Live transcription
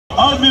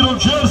Admirom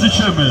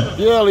Đerzićem.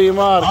 Bjeli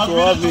Marko,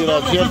 Admira,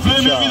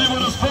 Đerzića. Vidimo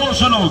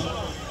raspoloženog.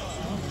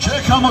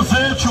 Čekamo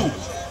Zeću.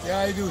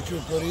 Ja iduću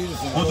u Koridu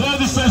sam.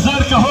 Odredi se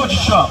Zerka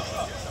Hođića.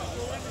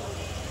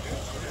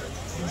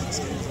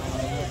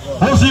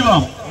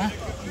 Pozivam.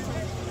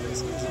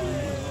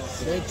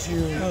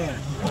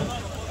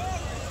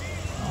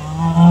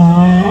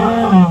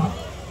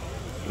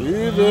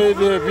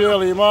 Ide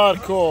Bjeli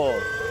Marko.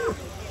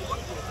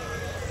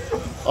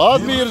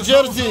 Admir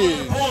Đerzić.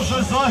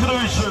 Bože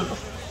Zahrović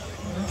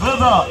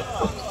gleda.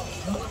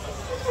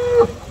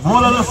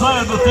 Mora da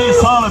zajedno te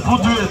sale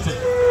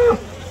putujete.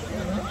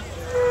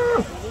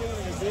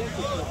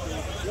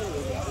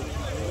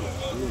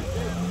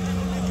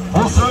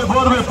 Posle ove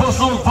borbe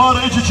poslovnog para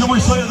ići ćemo i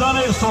sa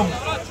 11.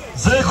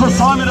 Zeko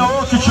Samira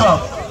Okića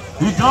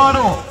i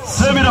Garo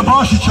Semira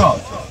Bašića.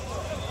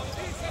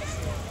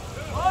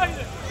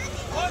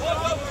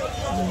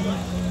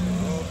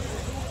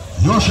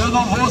 Još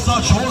jednom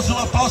vozač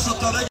vozila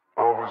Passata.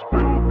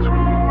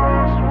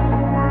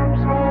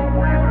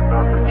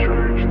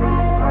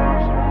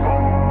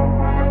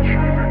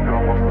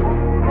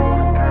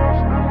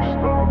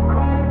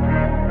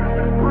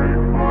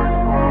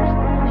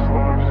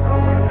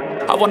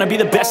 I wanna be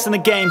the best in the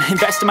game,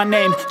 invest in my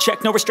name.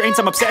 Check no restraints,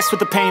 I'm obsessed with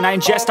the pain. I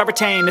ingest, I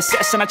retain,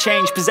 assess and I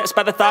change. Possessed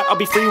by the thought I'll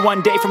be free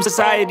one day from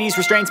society's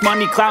restraints.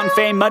 Money, clout and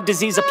fame, mud,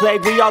 disease, a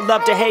plague. We all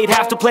love to hate,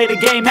 have to play the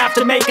game, have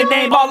to make a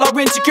name. All our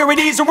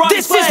insecurities are on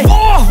display. This is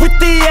war with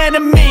the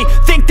enemy,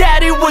 think that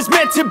it was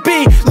meant to be.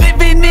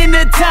 Living in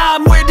a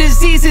time where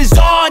disease is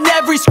on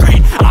every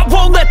screen. I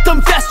won't let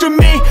them fester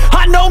me,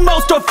 I know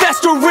most are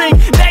festering.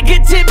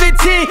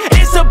 Negativity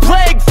is a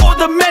plague for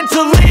the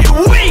mentally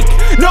weak.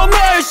 No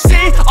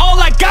mercy, all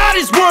I got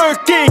is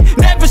working.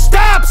 Never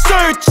stop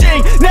searching,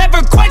 never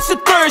quench the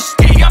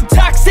thirsty. I'm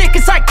toxic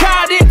and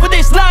psychotic, with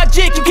this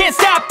logic you can't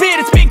stop it.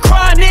 It's been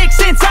chronic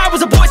since I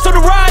was a boy, so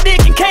neurotic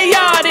and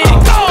chaotic.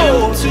 I'm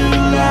built to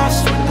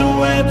last with the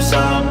webs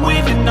I'm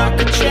weaving. I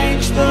could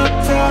change the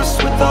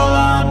past with all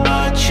I'm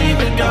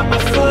achieving. Got my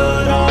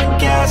foot on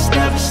gas,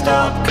 never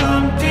stop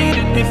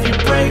competing. If you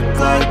break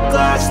like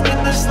glass,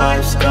 then this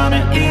life's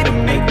gonna eat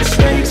 'em. Make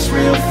mistakes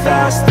real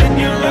fast, then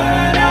you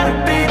learn how to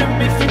beat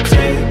 'em. If you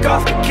take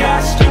off the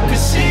cast, you can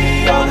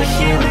see all the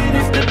healing.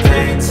 If the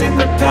pain's in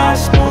the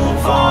past,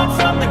 move on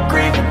from the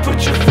grave and put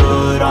your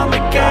foot on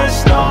the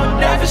gas. No,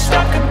 never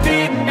stop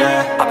competing,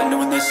 yeah. I've been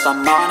doing this,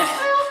 I'm on it.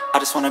 I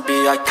just wanna be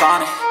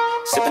iconic.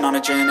 Sipping on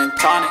a gin and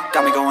tonic,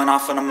 got me going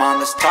off when I'm on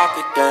this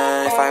topic,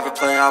 yeah. If I ever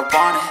play, I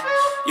want it.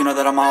 You know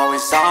that I'm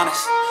always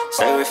honest.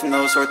 Stay away from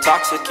those who are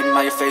toxic. Keep them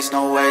out your face,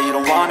 no way, you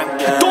don't want them,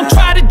 yeah. Don't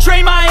try to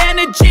drain my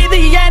energy.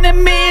 The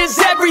enemy is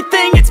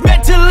everything. It's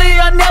mentally,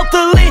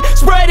 unhealthily,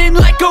 spreading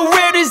like a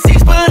rare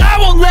disease. But I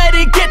won't let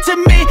it get to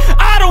me.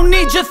 I don't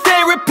need your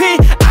therapy.